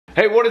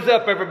Hey, what is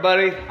up,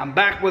 everybody? I'm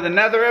back with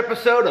another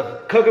episode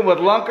of Cooking with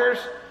Lunkers.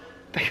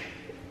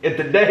 And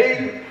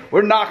today,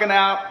 we're knocking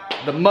out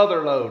the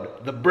mother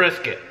load, the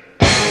brisket.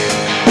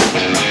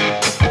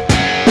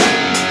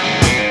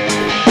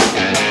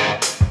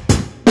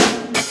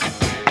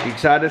 You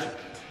excited?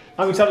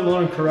 I'm excited to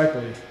learn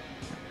correctly.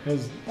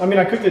 I mean,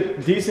 I cooked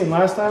it decent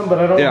last time, but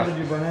I don't know how to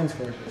do burn ends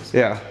correctly. So.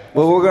 Yeah.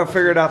 Well, we're gonna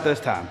figure it out this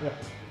time. Yeah.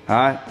 All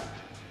right.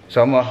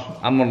 So I'm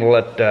gonna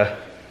let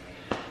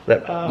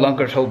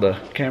Lunkers hold the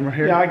camera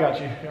here. Yeah, I got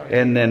you.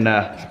 And then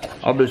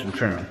I'll do some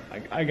trimming.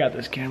 I got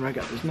this camera. I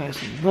got this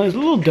nice one. Well, it's a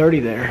little dirty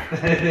there.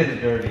 It is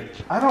dirty.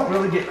 I don't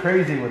really get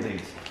crazy with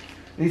these.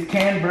 These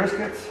canned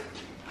briskets.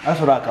 That's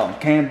what I call them,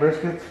 canned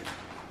briskets.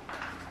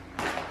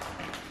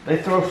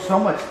 They throw so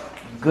much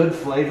good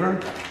flavor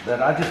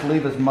that I just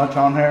leave as much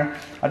on there.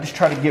 I just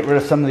try to get rid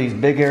of some of these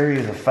big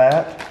areas of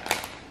fat,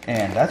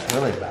 and that's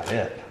really about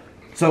it.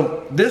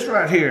 So this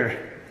right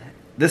here,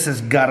 this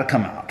has got to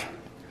come out.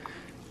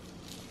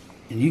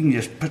 And you can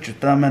just put your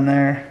thumb in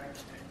there,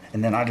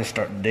 and then I just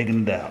start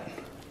digging it out.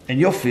 And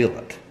you'll feel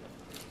it.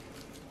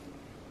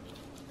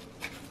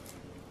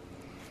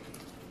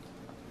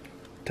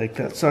 Take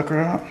that sucker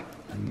out.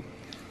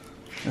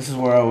 This is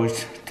where I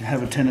always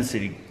have a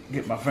tendency to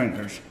get my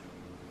fingers.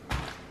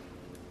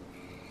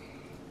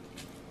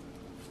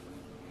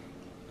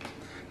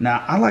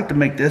 Now, I like to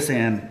make this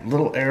end a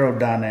little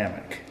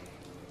aerodynamic.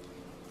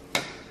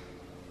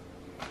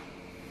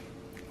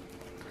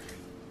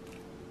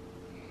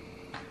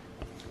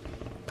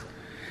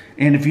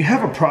 And if you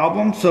have a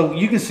problem, so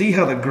you can see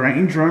how the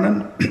grain's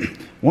running,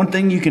 one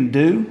thing you can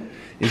do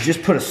is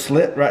just put a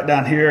slit right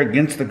down here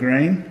against the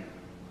grain.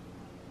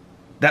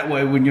 That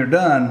way when you're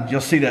done, you'll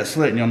see that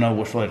slit and you'll know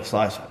which way to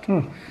slice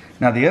it.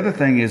 Now the other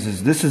thing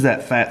is this is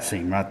that fat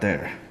seam right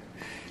there.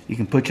 You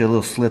can put your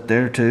little slit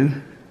there too.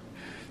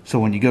 So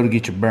when you go to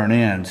get your burnt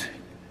ends,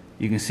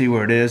 you can see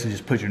where it is and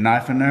just put your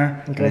knife in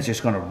there, and it's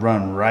just gonna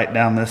run right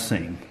down this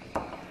seam.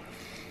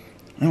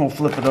 Then we'll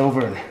flip it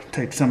over and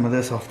take some of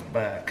this off the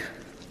back.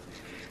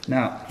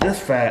 Now, this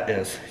fat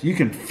is, you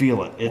can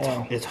feel it.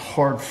 It's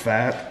hard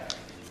fat.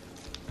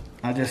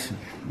 I just,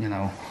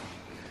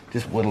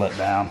 just whittle it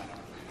down.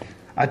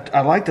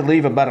 I like to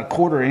leave about a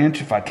 1/4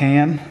 inch if I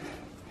can,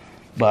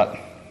 but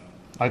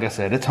like I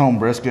said, it's home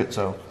brisket,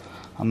 so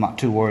I'm not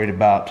too worried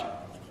about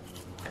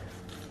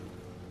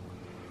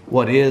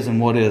what is and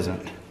what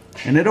isn't.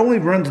 And it only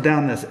runs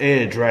down this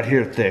edge right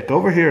here thick.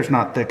 Over here it's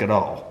not thick at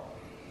all.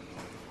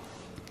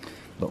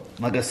 But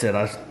like I said,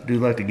 I do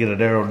like to get it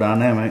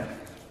aerodynamic.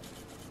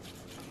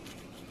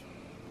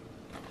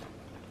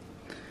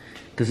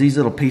 Because these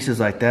little pieces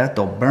like that,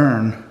 they'll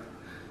burn.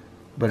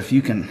 But if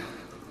you can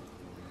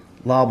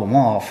lob them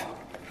off.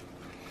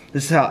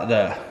 This is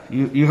how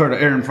you heard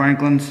of Aaron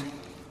Franklin's?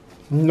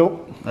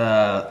 Nope.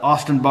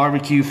 Austin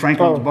Barbecue,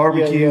 Franklin's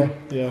Barbecue.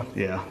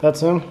 Yeah.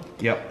 That's him?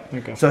 Yep.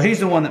 Okay. So he's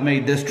the one that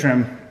made this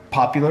trim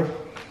popular,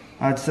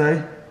 I'd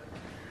say.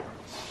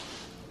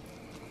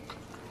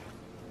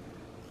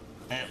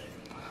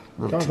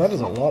 God, that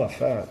is a lot of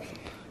fat.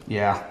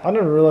 Yeah. I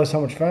never realized how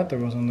much fat there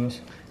was on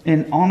this.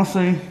 And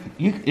honestly,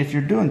 if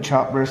you're doing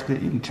chopped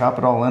brisket, you can chop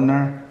it all in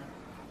there.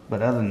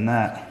 But other than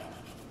that,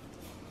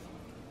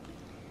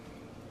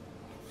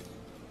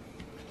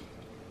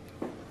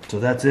 so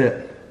that's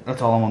it.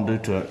 That's all I'm gonna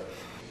do to it.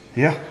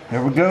 Yeah,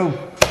 there we go.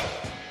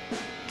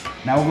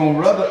 Now we're gonna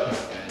rub it.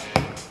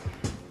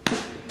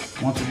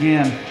 Once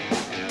again,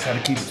 try to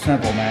keep it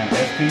simple, man.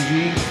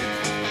 SPG.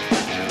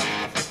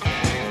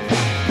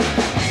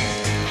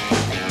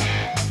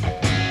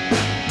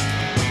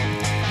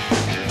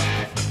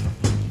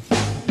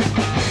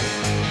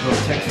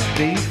 Little Texas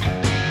beef.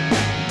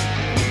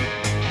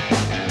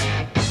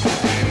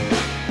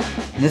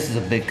 And this is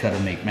a big cut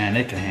of meat, man.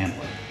 It can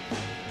handle it.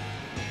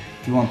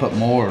 If you want to put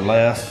more or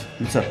less,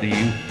 it's up to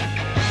you.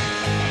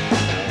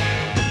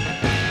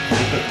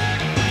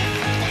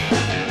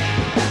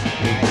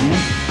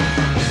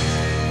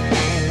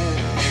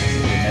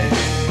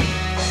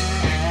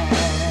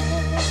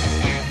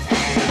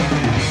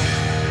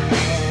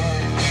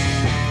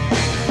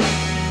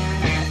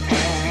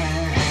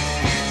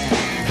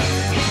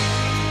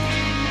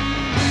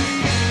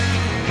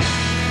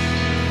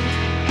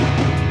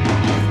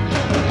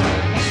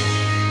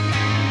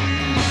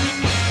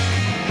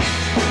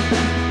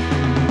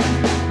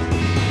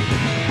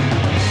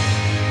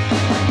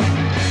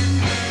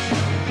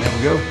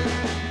 Go.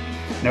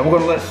 Now we're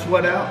going to let it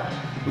sweat out.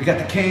 We got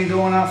the cane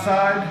going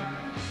outside.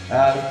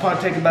 It'll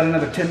probably take about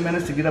another 10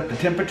 minutes to get up to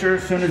temperature.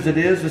 As soon as it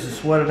is, this is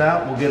sweated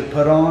out. We'll get it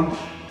put on,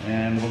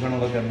 and we're going to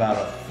look at about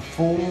a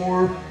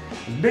 4.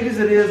 As big as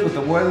it is with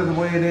the weather the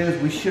way it is,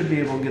 we should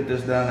be able to get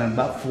this done in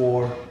about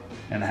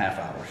 4.5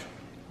 hours.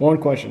 One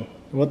question: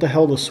 what the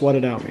hell does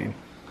sweated out mean?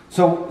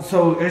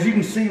 So as you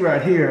can see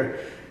right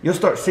here, you'll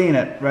start seeing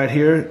it right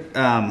here.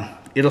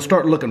 It'll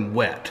start looking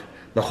wet.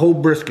 The whole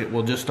brisket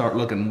will just start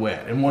looking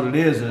wet. And what it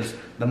is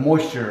the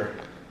moisture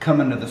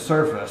coming to the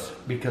surface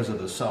because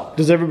of the salt.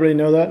 Does everybody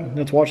know that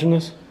that's watching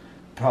this?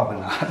 Probably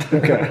not.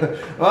 Okay.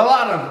 Well, a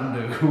lot of them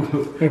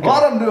do. Okay. A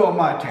lot of them do on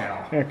my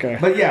channel. Okay.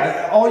 But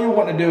yeah, all you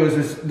want to do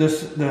is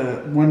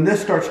when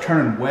this starts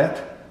turning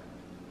wet,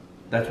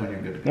 that's when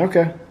you're good to go.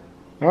 Okay.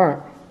 All right.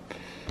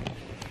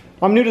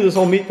 I'm new to this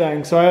whole meat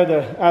thing, so I had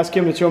to ask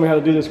him to show me how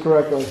to do this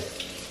correctly.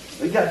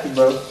 We got you,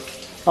 bro.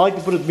 I like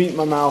to put his meat in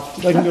my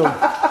mouth. I can do it.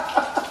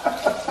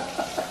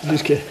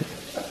 Just kidding.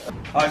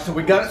 All right, so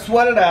we got it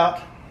sweated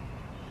out.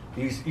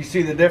 You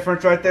see the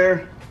difference right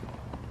there?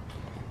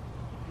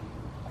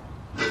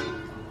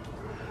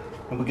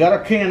 And we got our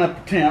can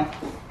up to temp.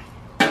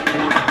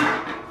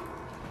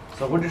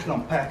 So we're just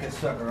gonna pack this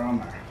sucker on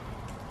there.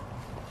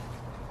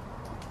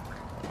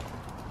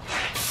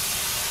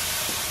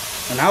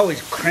 And I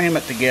always cram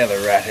it together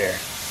right here.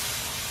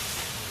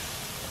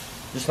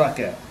 Just like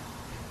that.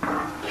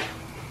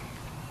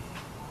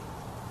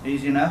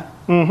 Easy enough?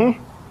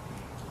 Mm-hmm.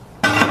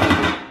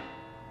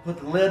 Put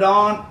the lid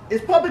on.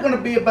 It's probably gonna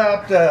be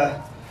about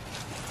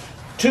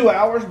 2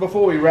 hours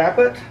before we wrap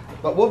it,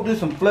 but we'll do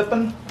some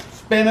flipping,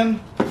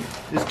 spinning,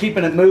 just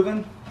keeping it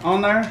moving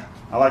on there.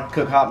 I like to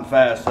cook hot and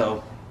fast,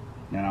 so,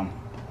 you know,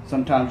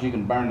 sometimes you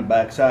can burn the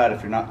backside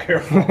if you're not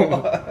careful.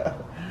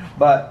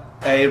 But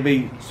hey, it'll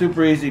be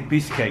super easy,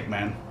 piece of cake,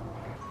 man.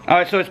 All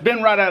right, so it's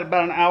been right at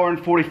about 1 hour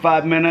and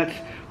 45 minutes.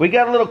 We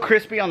got a little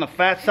crispy on the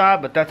fat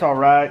side, but that's all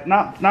right.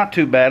 Not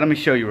too bad. Let me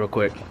show you real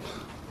quick.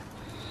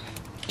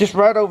 Just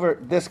right over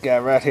this guy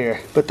right here,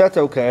 but that's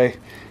okay.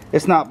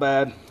 It's not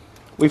bad.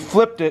 We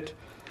flipped it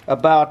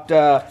about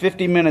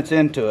 50 minutes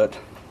into it.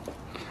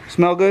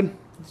 Smell good?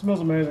 It smells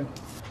amazing.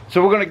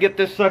 So we're gonna get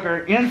this sucker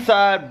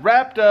inside,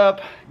 wrapped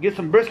up, get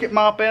some brisket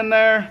mop in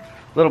there,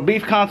 little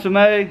beef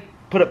consomme,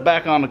 put it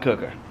back on the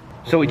cooker.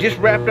 So we just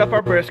wrapped up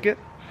our brisket.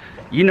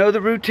 You know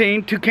the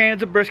routine, 2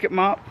 cans of brisket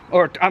mop,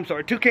 or I'm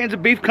sorry, 2 cans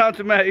of beef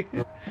consomme,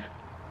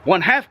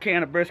 1/2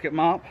 can of brisket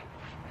mop.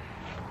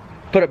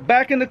 Put it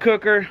back in the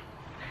cooker.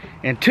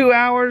 In 2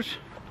 hours,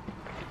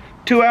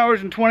 2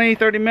 hours and 20,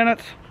 30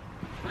 minutes,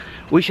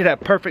 we should have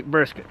perfect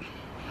brisket.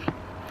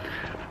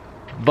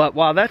 But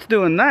while that's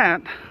doing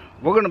that,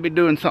 we're gonna be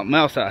doing something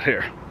else out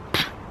here.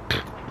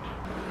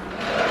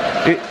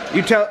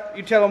 You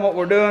tell them what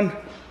we're doing?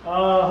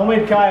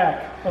 Homemade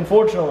kayak,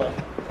 unfortunately.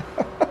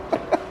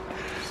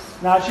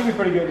 Nah, it should be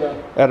pretty good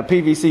though. At a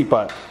PVC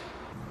pipe.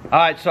 All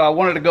right, so I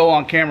wanted to go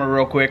on camera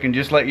real quick and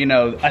just let you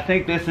know, I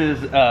think this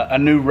is a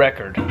new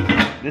record.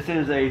 This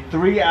is a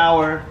 3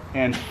 hour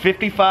and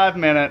 55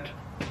 minute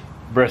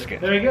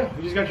brisket. There you go.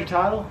 You just got your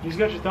title. You just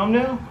got your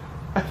thumbnail.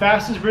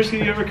 Fastest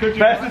brisket you ever cooked.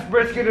 Fastest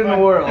brisket in the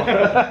world.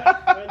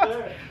 Right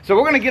there. So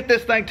we're gonna get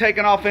this thing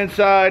taken off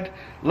inside,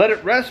 let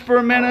it rest for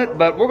a minute,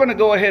 but we're gonna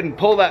go ahead and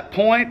pull that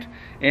point,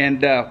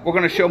 and we're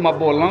gonna show my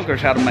boy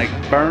Lunkers how to make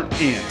burnt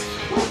ends.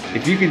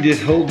 If you can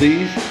just hold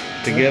these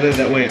together,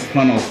 that way it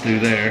funnels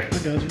through there. I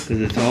got you.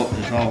 Because it's all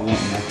wanting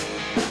to.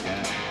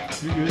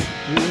 You're good.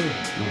 You're good.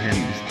 Go ahead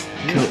and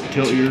just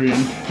tilt your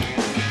end.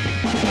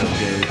 That's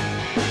good.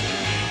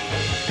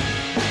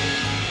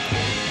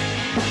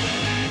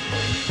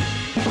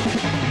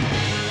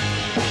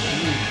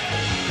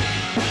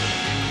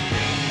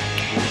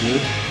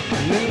 Good.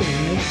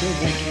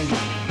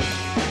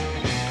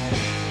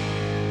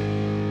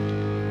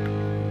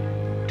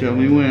 Tell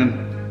me when.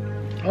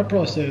 I'd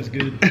probably say it's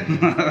good.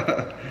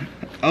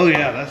 Oh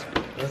yeah,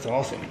 that's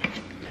awesome.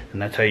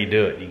 And that's how you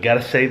do it. You got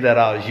to save that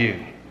au jus,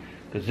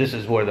 because this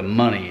is where the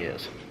money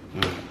is.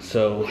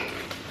 So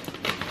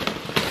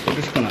we're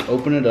just gonna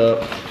open it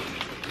up,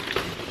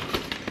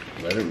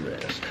 let it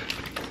rest.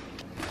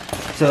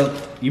 So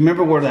you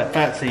remember where that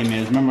fat seam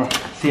is? Remember,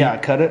 see how I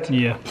cut it?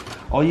 Yeah.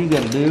 All you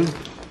got to do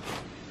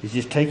is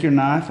just take your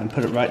knife and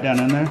put it right down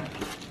in there.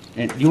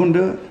 And you want to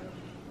do it?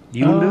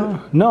 You want to do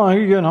it? No,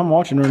 you're good. I'm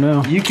watching right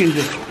now. You can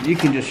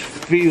just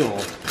feel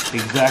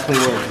exactly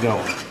where it's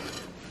going.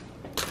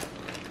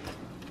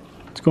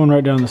 It's going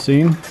right down the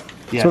seam.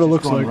 Yeah, That's what it it's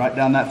looks going like. right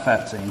down that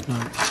fat seam.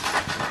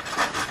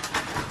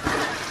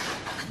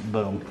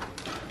 Boom.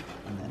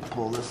 And then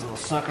pull this little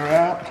sucker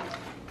out.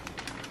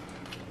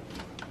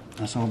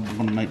 That's how we're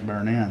going to make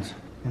burn ends.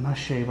 And I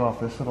shave off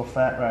this little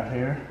fat right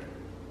here.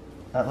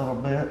 That little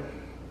bit.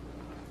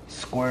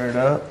 Square it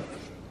up.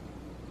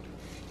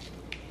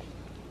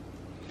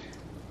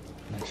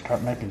 And then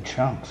start making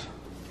chunks.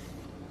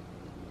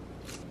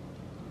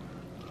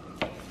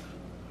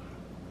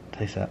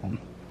 Taste that one.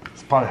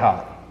 It's probably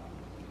hot.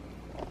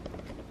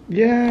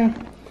 Yeah.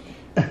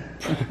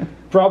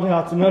 Probably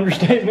not an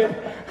understatement.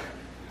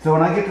 So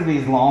when I get to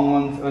these long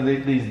ones, or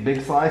these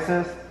big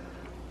slices,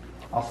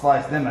 I'll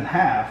slice them in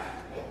half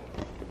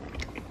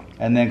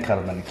and then cut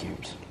them into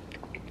cubes.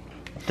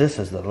 This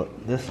is the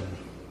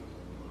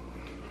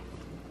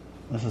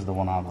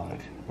one I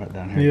like, right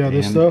down here. Yeah,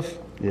 this stuff?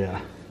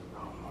 Yeah.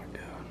 Oh my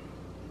god.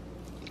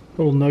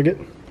 Little nugget.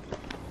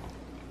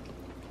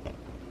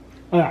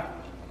 Ah.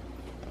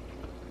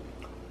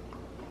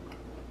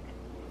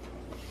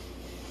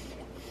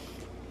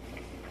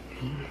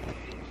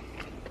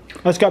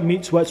 That's got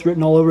meat sweats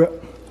written all over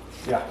it.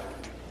 Yeah.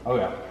 Oh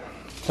yeah.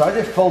 So I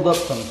just fold up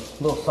some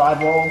little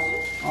sidewalls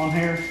on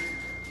here.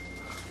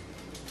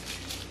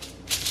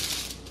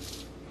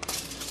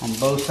 On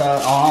both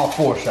sides, on all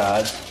 4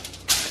 sides.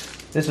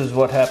 This is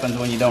what happens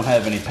when you don't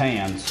have any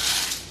pans.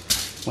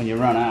 When you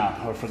run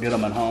out or forget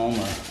them at home,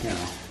 or you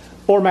know.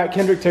 Or Matt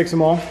Kendrick takes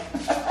them all.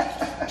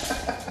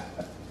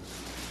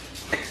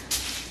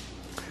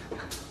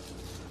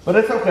 But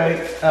it's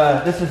okay.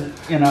 This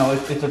is, you know,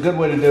 it's a good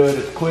way to do it.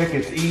 It's quick,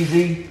 it's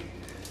easy,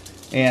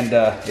 and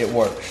it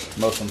works,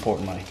 most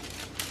importantly.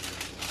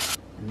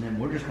 And then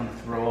we're just gonna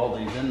throw all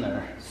these in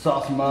there,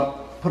 sauce them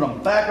up, put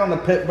them back on the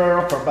pit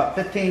barrel for about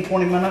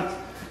 15-20 minutes.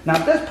 Now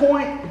at this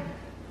point,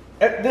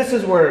 this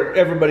is where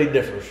everybody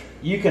differs.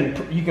 You can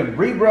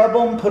re-rub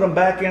them, put them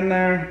back in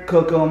there,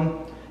 cook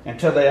them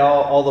until they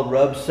all the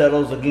rub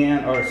settles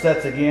again, or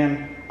sets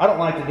again. I don't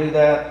like to do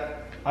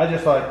that. I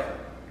just like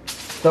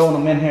throwing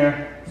them in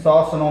here,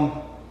 saucing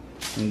them,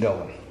 and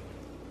going.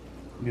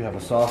 You have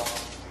a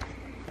sauce?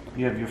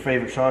 You have your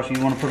favorite sauce you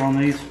want to put on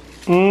these?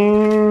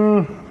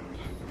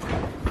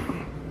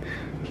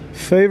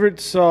 Favorite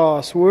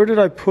sauce. Where did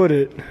I put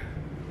it?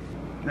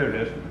 There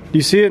it is. Do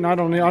you see it? And I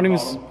don't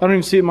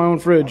even see it in my own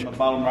fridge. On the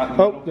bottom right in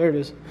the middle. There it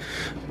is.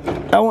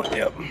 That one,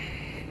 yep.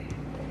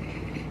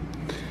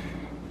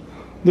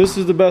 This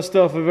is the best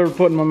stuff I've ever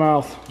put in my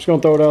mouth. Just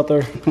gonna throw it out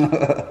there.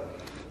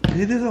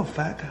 See this little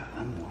fat guy? I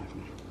don't like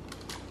him.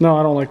 No,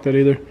 I don't like that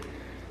either.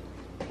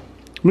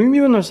 Me and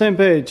you on the same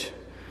page.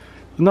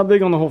 I'm not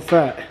big on the whole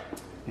fat.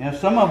 Yeah,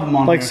 some of them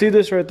on like here. See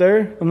this right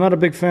there? I'm not a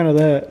big fan of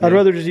that. Yeah. I'd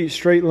rather just eat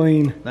straight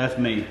lean. That's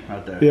me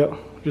right there. Yeah,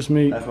 just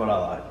meat. That's what I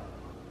like.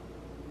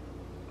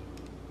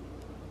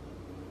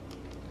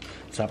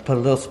 So I put a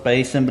little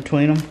space in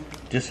between them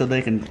just so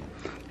they can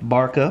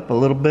bark up a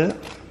little bit.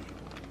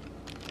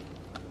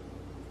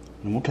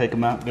 And we'll take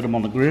them out and get them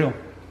on the grill.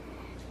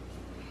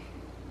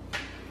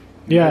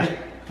 Yeah.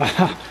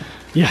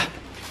 Yeah,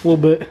 a little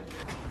bit.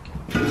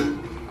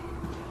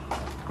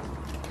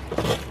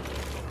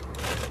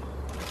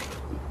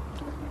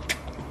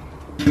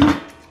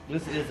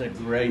 This is a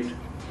great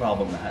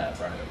problem to have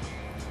right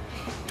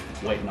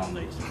here. Waiting on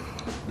these.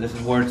 This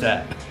is where it's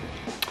at.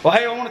 Well,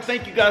 hey, I want to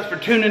thank you guys for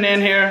tuning in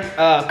here.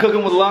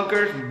 Cooking with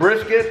Lunkers,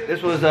 Brisket.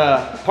 This was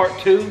part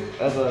 2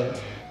 of a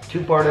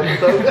 2-part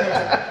episode.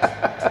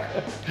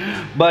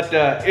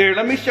 But here,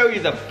 let me show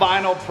you the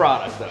final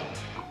product though.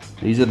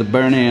 These are the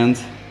burnt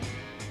ends.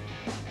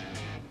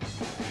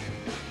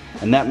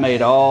 And that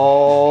made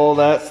all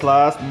that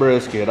sliced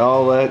brisket,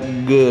 all that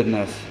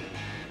goodness.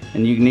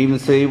 And you can even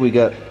see we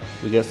got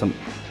some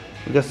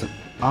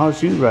au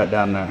jus right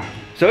down there.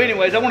 So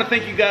anyways, I want to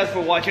thank you guys for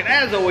watching.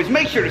 As always,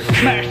 make sure to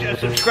smash that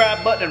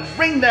subscribe button and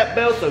ring that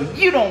bell so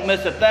you don't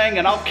miss a thing,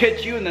 and I'll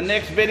catch you in the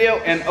next video.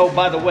 And oh,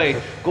 by the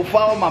way, go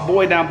follow my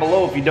boy down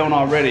below if you don't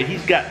already.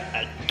 He's got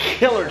a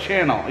killer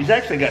channel. He's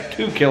actually got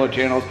 2 killer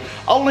channels.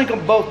 I'll link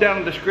them both down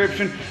in the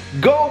description.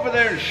 Go over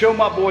there and show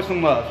my boy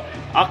some love.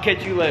 I'll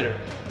catch you later.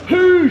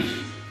 Peace!